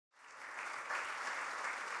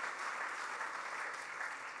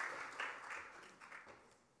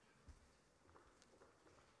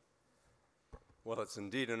Well, it's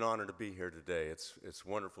indeed an honor to be here today. It's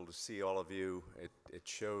wonderful to see all of you. It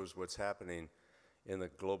shows what's happening in the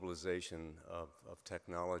globalization of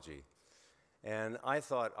technology. And I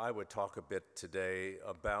thought I would talk a bit today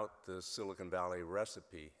about the Silicon Valley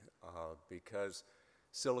recipe because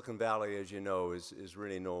Silicon Valley, as you know, is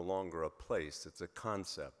really no longer a place. It's a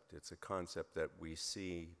concept. It's a concept that we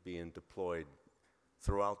see being deployed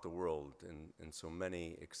throughout the world in so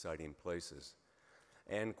many exciting places.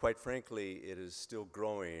 And quite frankly, it is still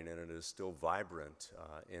growing and it is still vibrant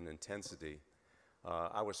in intensity.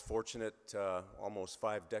 I was fortunate almost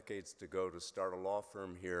 5 decades ago to start a law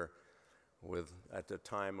firm here with, at the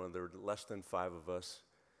time, when there were less than 5 of us,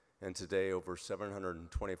 and today over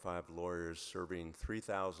 725 lawyers serving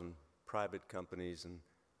 3,000 private companies and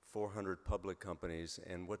 400 public companies.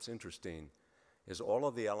 And what's interesting is all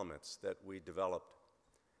of the elements that we developed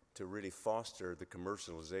to really foster the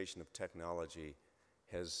commercialization of technology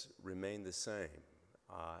has remained the same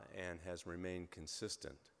and has remained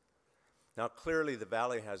consistent. Now, clearly, the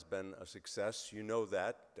Valley has been a success. You know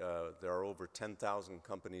that. There are over 10,000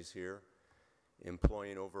 companies here,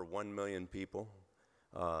 employing over 1 million people.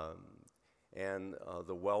 And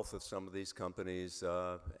the wealth of some of these companies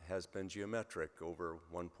has been geometric, over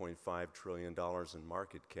 $1.5 trillion in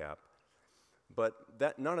market cap. But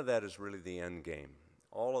none of that is really the end game.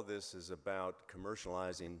 All of this is about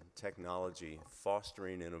commercializing technology,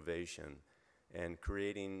 fostering innovation, and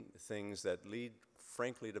creating things that lead,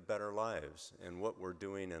 frankly, to better lives. And what we're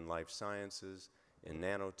doing in life sciences, in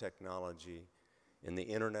nanotechnology, in the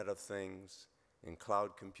Internet of Things, in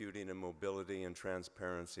cloud computing and mobility and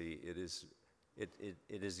transparency, it is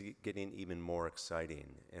getting even more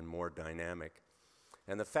exciting and more dynamic.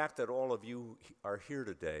 And the fact that all of you are here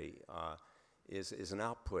today is an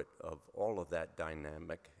output of all of that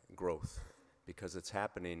dynamic growth, because it's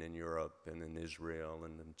happening in Europe and in Israel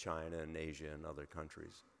and in China and Asia and other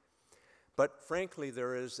countries. But frankly,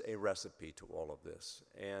 there is a recipe to all of this.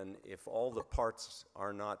 And if all the parts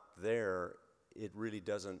are not there, it really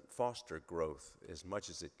doesn't foster growth as much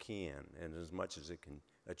as it can and as much as it can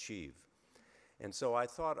achieve. And so I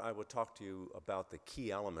thought I would talk to you about the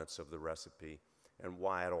key elements of the recipe and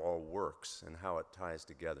why it all works and how it ties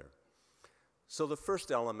together. So the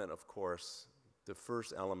first element, of course, the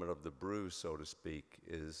first element of the brew, so to speak,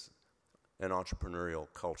 is an entrepreneurial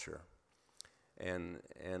culture. And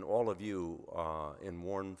all of you, in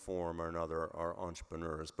one form or another, are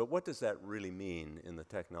entrepreneurs. But what does that really mean in the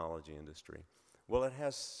technology industry? Well, it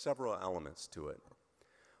has several elements to it.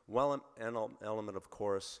 One element, of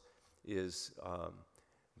course, is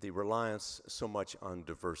the reliance so much on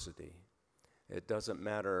diversity. It doesn't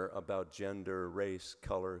matter about gender, race,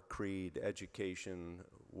 color, creed, education,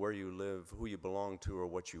 where you live, who you belong to, or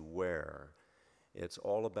what you wear. It's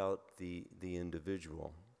all about the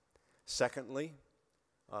individual. Secondly,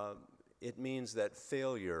 it means that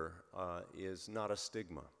failure is not a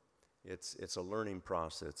stigma. It's a learning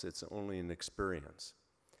process. It's only an experience.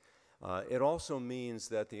 It also means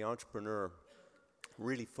that the entrepreneur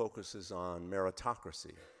really focuses on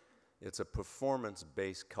meritocracy. It's a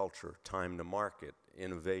performance-based culture, time to market,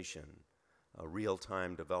 innovation,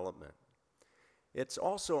 real-time development. It's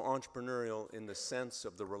also entrepreneurial in the sense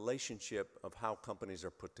of the relationship of how companies are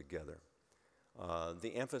put together.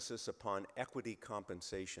 The emphasis upon equity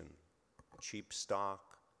compensation, cheap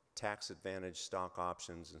stock, tax-advantaged stock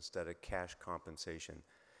options instead of cash compensation.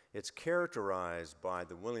 It's characterized by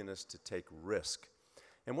the willingness to take risk.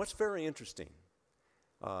 And what's very interesting,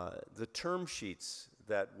 the term sheets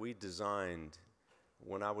that we designed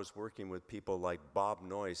when I was working with people like Bob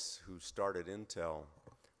Noyce, who started Intel,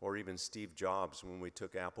 or even Steve Jobs when we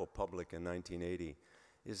took Apple public in 1980,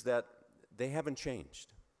 is that they haven't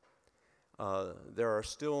changed. There are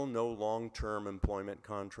still no long-term employment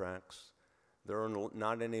contracts. There are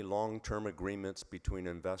not any long-term agreements between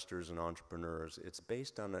investors and entrepreneurs. It's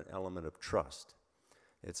based on an element of trust.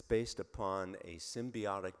 It's based upon a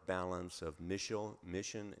symbiotic balance of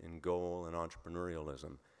mission and goal and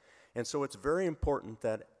entrepreneurialism. And so it's very important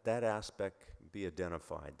that that aspect be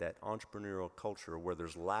identified, that entrepreneurial culture where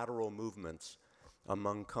there's lateral movements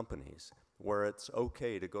among companies, where it's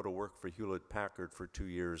okay to go to work for Hewlett-Packard for 2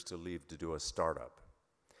 years to leave to do a startup.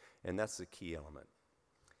 And that's the key element.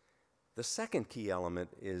 The second key element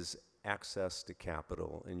is access to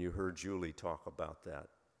capital, and you heard Julie talk about that.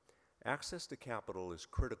 Access to capital is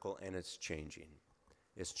critical, and it's changing.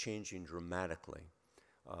 It's changing dramatically.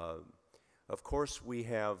 Of course, we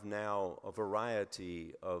have now a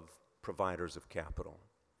variety of providers of capital.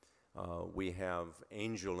 We have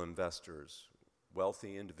angel investors,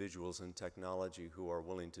 wealthy individuals in technology who are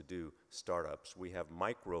willing to do startups. We have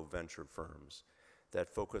micro venture firms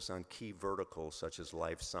that focus on key verticals such as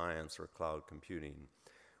life science or cloud computing.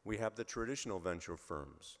 We have the traditional venture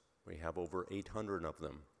firms. We have over 800 of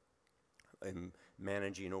them, and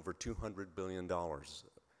managing over $200 billion,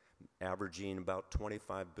 averaging about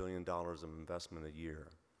 $25 billion of investment a year.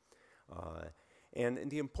 And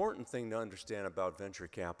the important thing to understand about venture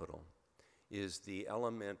capital is the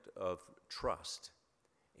element of trust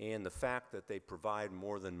and the fact that they provide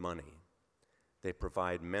more than money. They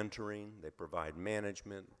provide mentoring, they provide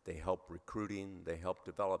management, they help recruiting, they help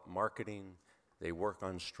develop marketing, they work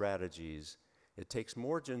on strategies. It takes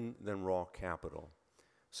more than raw capital.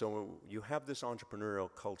 So you have this entrepreneurial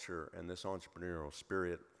culture and this entrepreneurial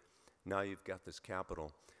spirit. Now you've got this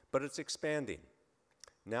capital, but it's expanding.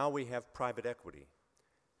 Now we have private equity.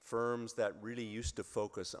 Firms that really used to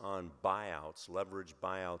focus on buyouts, leveraged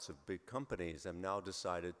buyouts of big companies, have now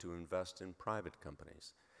decided to invest in private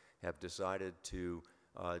companies, have decided to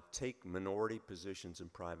take minority positions in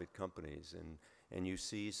private companies, and you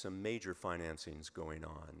see some major financings going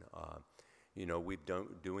on. You know, we've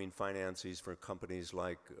doing financings for companies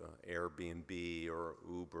like Airbnb or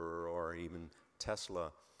Uber or even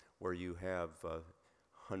Tesla, where you have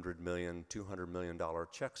 $100 million, $200 million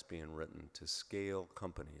checks being written to scale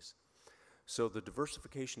companies. So the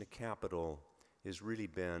diversification of capital has really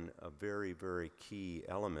been a very, very key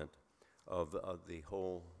element of the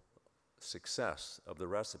whole success of the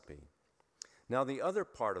recipe. Now, the other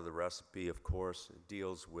part of the recipe, of course,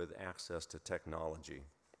 deals with access to technology.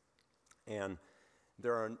 And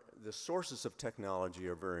the sources of technology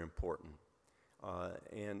are very important.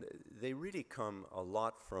 And they really come a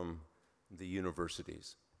lot from the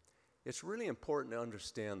universities. It's really important to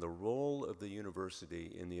understand the role of the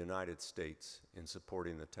university in the United States in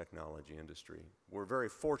supporting the technology industry. We're very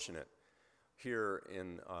fortunate here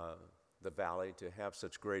in the Valley to have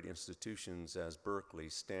such great institutions as Berkeley,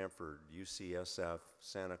 Stanford, UCSF,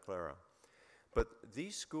 Santa Clara. But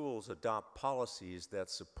these schools adopt policies that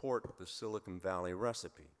support the Silicon Valley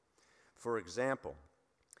recipe. For example,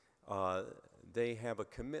 they have a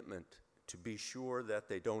commitment to be sure that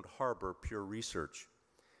they don't harbor pure research.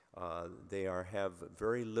 They have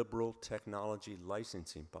very liberal technology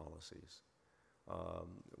licensing policies.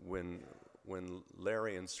 When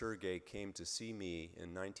Larry and Sergey came to see me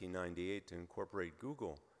in 1998 to incorporate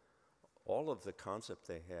Google, all of the concept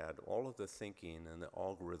they had, all of the thinking and the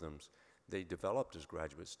algorithms, they developed as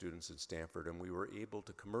graduate students at Stanford, and we were able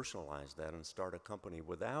to commercialize that and start a company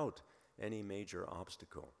without any major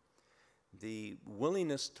obstacle. The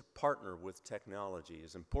willingness to partner with technology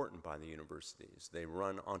is important by the universities. They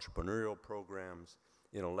run entrepreneurial programs,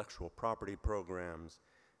 intellectual property programs,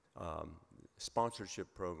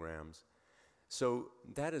 sponsorship programs. So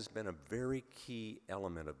that has been a very key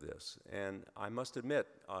element of this. And I must admit,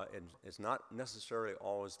 it's not necessarily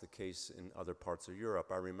always the case in other parts of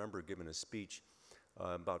Europe. I remember giving a speech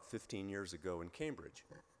about 15 years ago in Cambridge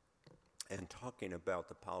and talking about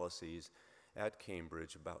the policies at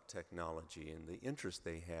Cambridge about technology and the interest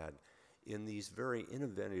they had in these very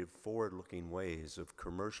innovative, forward-looking ways of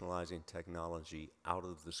commercializing technology out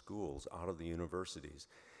of the schools, out of the universities.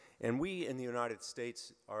 And we in the United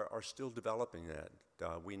States are still developing that.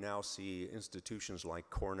 We now see institutions like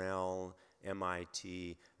Cornell,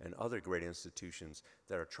 MIT, and other great institutions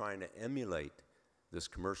that are trying to emulate this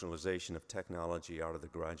commercialization of technology out of the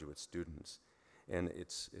graduate students. And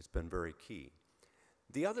it's been very key.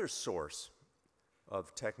 The other source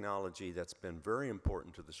of technology that's been very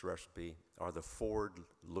important to this recipe are the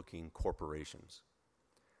forward-looking corporations.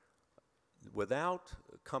 Without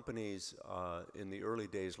companies in the early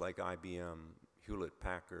days like IBM,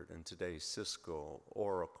 Hewlett-Packard, and today Cisco,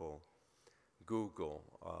 Oracle, Google,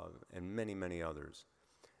 and many, many others,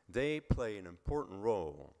 they play an important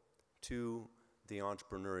role to the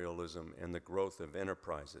entrepreneurialism and the growth of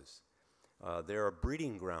enterprises. They're a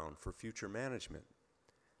breeding ground for future management,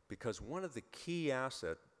 because one of the key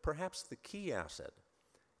assets, perhaps the key asset,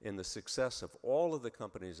 in the success of all of the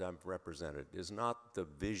companies I've represented is not the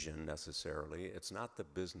vision necessarily, it's not the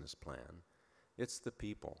business plan, it's the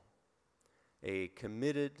people. A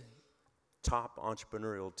committed top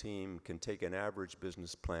entrepreneurial team can take an average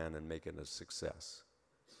business plan and make it a success.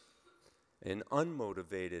 An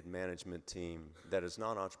unmotivated management team that is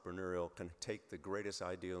not entrepreneurial can take the greatest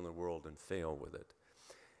idea in the world and fail with it.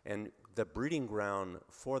 And the breeding ground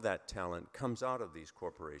for that talent comes out of these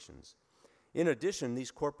corporations. In addition,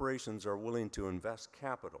 these corporations are willing to invest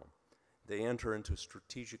capital. They enter into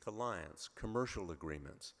strategic alliance, commercial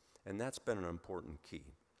agreements, and that's been an important key.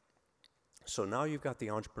 So now you've got the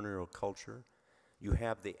entrepreneurial culture, you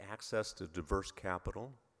have the access to diverse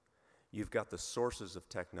capital, you've got the sources of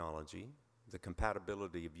technology, the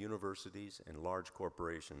compatibility of universities and large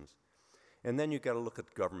corporations. And then you've got to look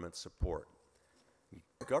at government support.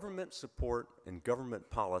 Government support and government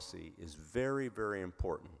policy is very, very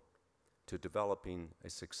important to developing a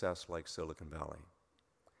success like Silicon Valley.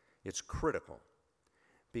 It's critical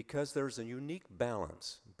because there's a unique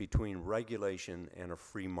balance between regulation and a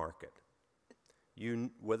free market.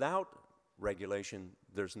 Without regulation,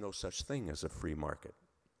 there's no such thing as a free market.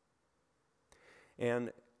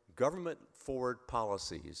 And government-forward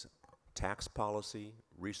policies, tax policy,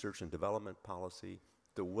 research and development policy,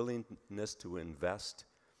 the willingness to invest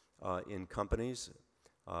in companies.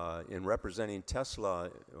 In representing Tesla,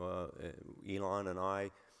 Elon and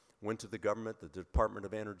I went to the government, the Department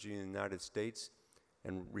of Energy in the United States,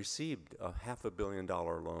 and received a $500 million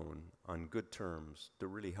loan on good terms to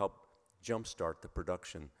really help jumpstart the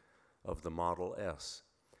production of the Model S.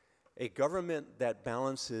 A government that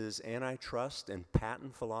balances antitrust and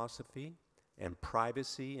patent philosophy and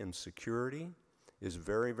privacy and security is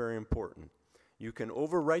very, very important. You can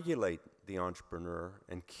overregulate the entrepreneur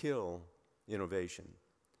and kill innovation.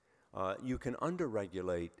 You can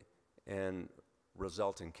underregulate and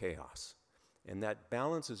result in chaos. And that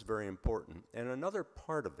balance is very important. And another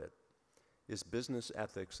part of it is business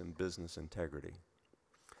ethics and business integrity.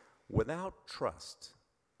 Without trust,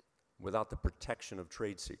 without the protection of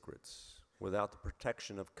trade secrets, without the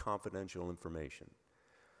protection of confidential information,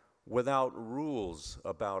 without rules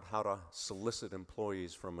about how to solicit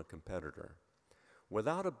employees from a competitor,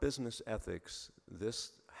 without a business ethics,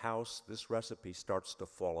 this house, this recipe starts to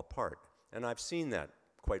fall apart. And I've seen that,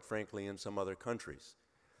 quite frankly, in some other countries,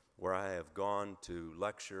 where I have gone to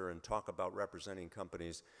lecture and talk about representing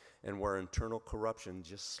companies, and where internal corruption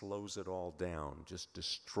just slows it all down, just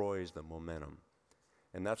destroys the momentum.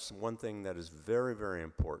 And that's one thing that is very, very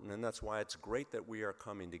important, and that's why it's great that we are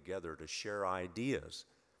coming together to share ideas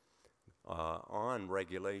on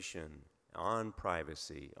regulation, on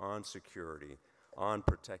privacy, on security, on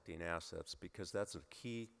protecting assets, because that's a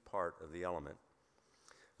key part of the element.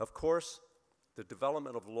 Of course, the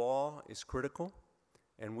development of law is critical,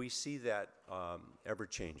 and we see that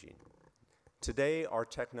ever-changing. Today, our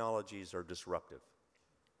technologies are disruptive,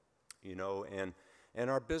 you know, and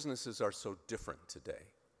our businesses are so different today.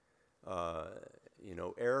 You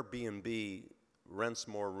know, Airbnb rents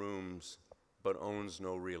more rooms but owns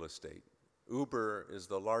no real estate. Uber is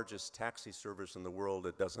the largest taxi service in the world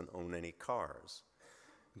that doesn't own any cars.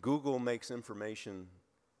 Google makes information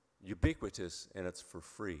ubiquitous and it's for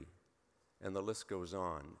free. And the list goes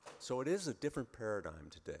on. So it is a different paradigm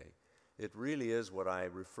today. It really is what I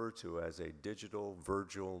refer to as a digital,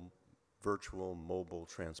 virtual, mobile,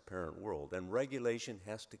 transparent world. And regulation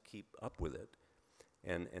has to keep up with it.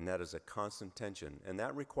 And that is a constant tension. And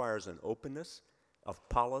that requires an openness of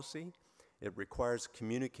policy. It requires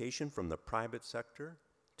communication from the private sector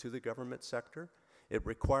to the government sector. It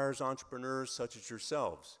requires entrepreneurs such as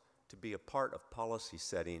yourselves to be a part of policy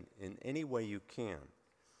setting in any way you can.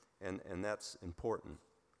 And that's important.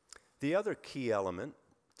 The other key element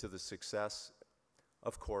to the success,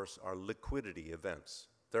 of course, are liquidity events.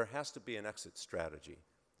 There has to be an exit strategy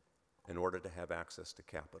in order to have access to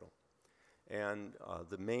capital. And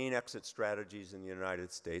the main exit strategies in the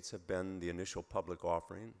United States have been the initial public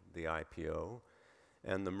offering, the IPO,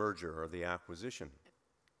 and the merger or the acquisition.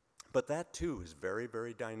 But that too is very,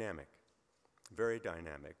 very dynamic, very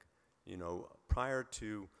dynamic. You know, prior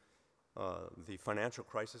to the financial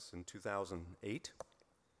crisis in 2008,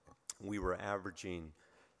 we were averaging,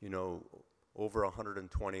 you know, over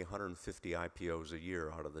 120, 150 IPOs a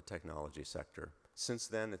year out of the technology sector. Since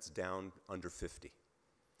then, it's down under 50.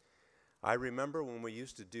 I remember when we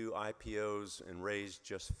used to do IPOs and raise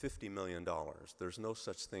just $50 million. There's no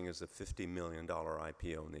such thing as a $50 million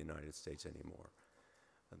IPO in the United States anymore.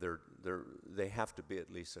 They have to be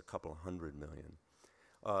at least a couple hundred million.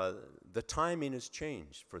 The timing has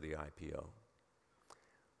changed for the IPO.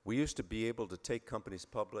 We used to be able to take companies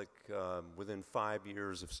public within 5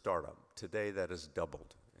 years of startup. Today that has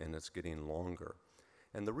doubled, and it's getting longer.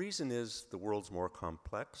 And the reason is the world's more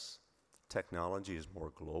complex, technology is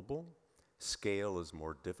more global, scale is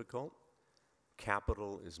more difficult,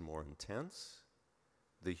 capital is more intense,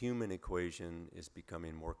 the human equation is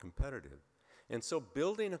becoming more competitive. And so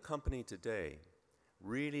building a company today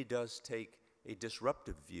really does take a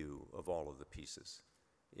disruptive view of all of the pieces.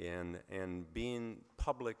 And being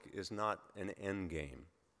public is not an end game.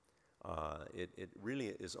 It really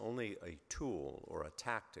is only a tool or a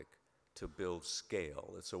tactic to build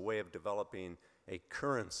scale. It's a way of developing a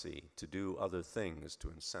currency to do other things, to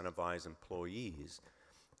incentivize employees,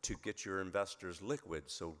 to get your investors liquid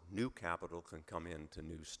so new capital can come into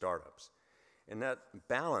new startups. And that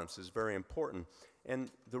balance is very important.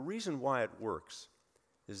 And the reason why it works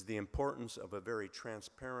is the importance of a very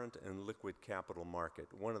transparent and liquid capital market.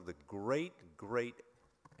 One of the great, great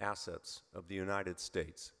assets of the United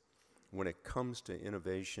States when it comes to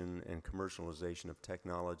innovation and commercialization of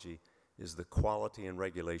technology is the quality and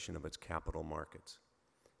regulation of its capital markets.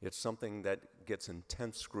 It's something that gets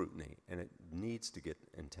intense scrutiny, and it needs to get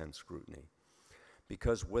intense scrutiny.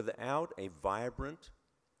 Because without a vibrant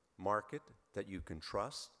market that you can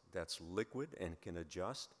trust, that's liquid and can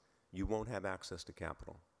adjust, you won't have access to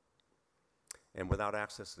capital. And without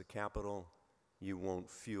access to capital, you won't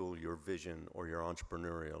fuel your vision or your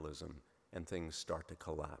entrepreneurialism, and things start to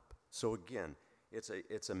collapse. So again,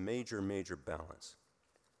 it's a major, major balance.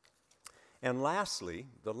 And lastly,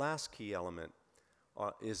 the last key element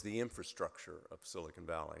is the infrastructure of Silicon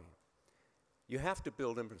Valley. You have to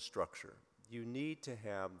build infrastructure. You need to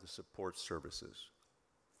have the support services.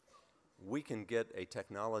 We can get a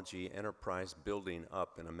technology enterprise building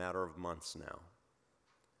up in a matter of months now.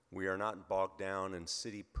 We are not bogged down in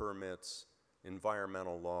city permits,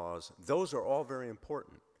 environmental laws. Those are all very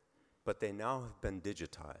important, but they now have been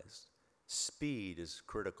digitized. Speed is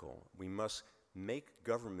critical. We must make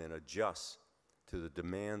government adjust to the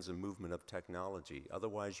demands and movement of technology.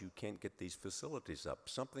 Otherwise, you can't get these facilities up.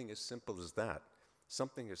 Something as simple as that.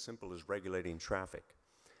 Something as simple as regulating traffic.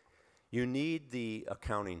 You need the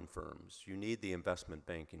accounting firms. You need the investment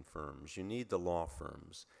banking firms. You need the law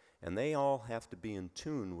firms. And they all have to be in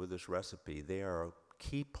tune with this recipe. They are a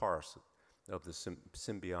key part of the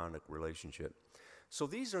symbiotic relationship. So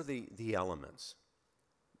these are the elements.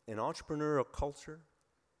 An entrepreneurial culture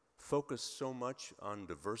focused so much on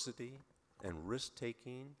diversity and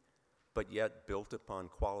risk-taking, but yet built upon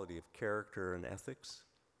quality of character and ethics.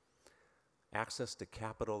 Access to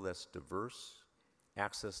capital that's diverse.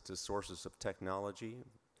 Access to sources of technology.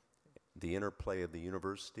 The interplay of the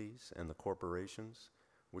universities and the corporations,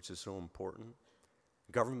 which is so important.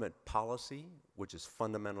 Government policy, which is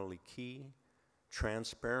fundamentally key.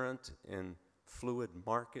 Transparent and fluid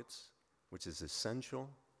markets, which is essential.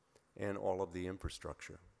 And all of the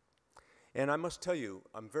infrastructure. And I must tell you,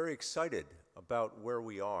 I'm very excited about where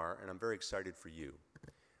we are, and I'm very excited for you.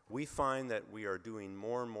 We find that we are doing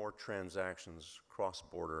more and more transactions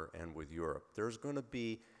cross-border and with Europe. There's going to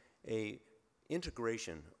be an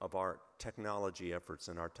integration of our technology efforts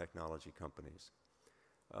and our technology companies.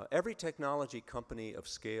 Every technology company of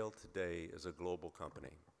scale today is a global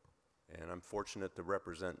company, and I'm fortunate to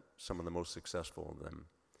represent some of the most successful of them.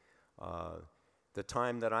 The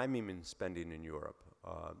time that I'm even spending in Europe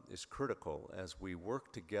is critical as we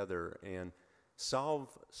work together and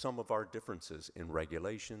solve some of our differences in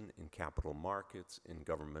regulation, in capital markets, in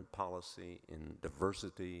government policy, in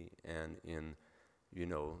diversity, and in, you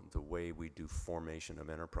know, the way we do formation of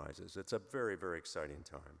enterprises. It's a very, very exciting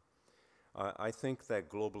time. I think that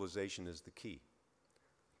globalization is the key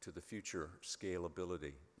to the future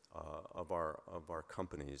scalability of our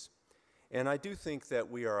companies. And I do think that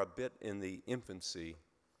we are a bit in the infancy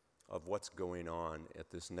of what's going on at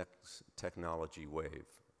this next technology wave.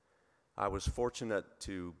 I was fortunate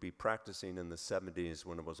to be practicing in the 70s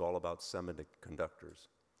when it was all about semiconductors.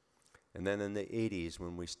 And then in the 80s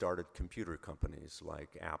when we started computer companies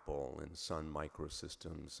like Apple and Sun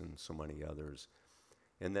Microsystems and so many others.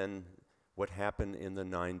 And then what happened in the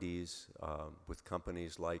 90s with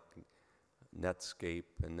companies like Netscape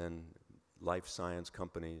and then life science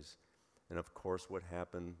companies. And of course, what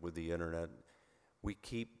happened with the internet, we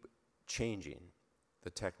keep changing the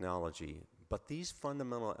technology, but these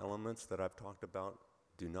fundamental elements that I've talked about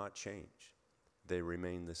do not change. They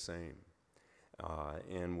remain the same.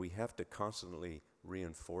 And we have to constantly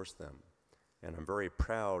reinforce them. And I'm very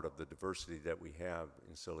proud of the diversity that we have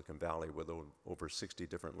in Silicon Valley with over 60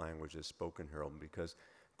 different languages spoken here, because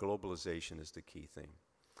globalization is the key thing.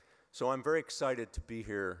 So I'm very excited to be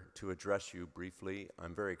here to address you briefly.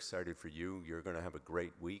 I'm very excited for you. You're going to have a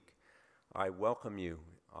great week. I welcome you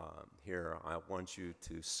here. I want you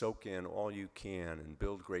to soak in all you can and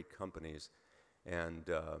build great companies. And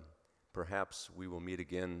perhaps we will meet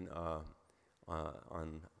again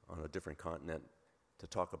on a different continent to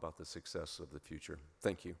talk about the success of the future.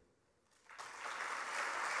 Thank you.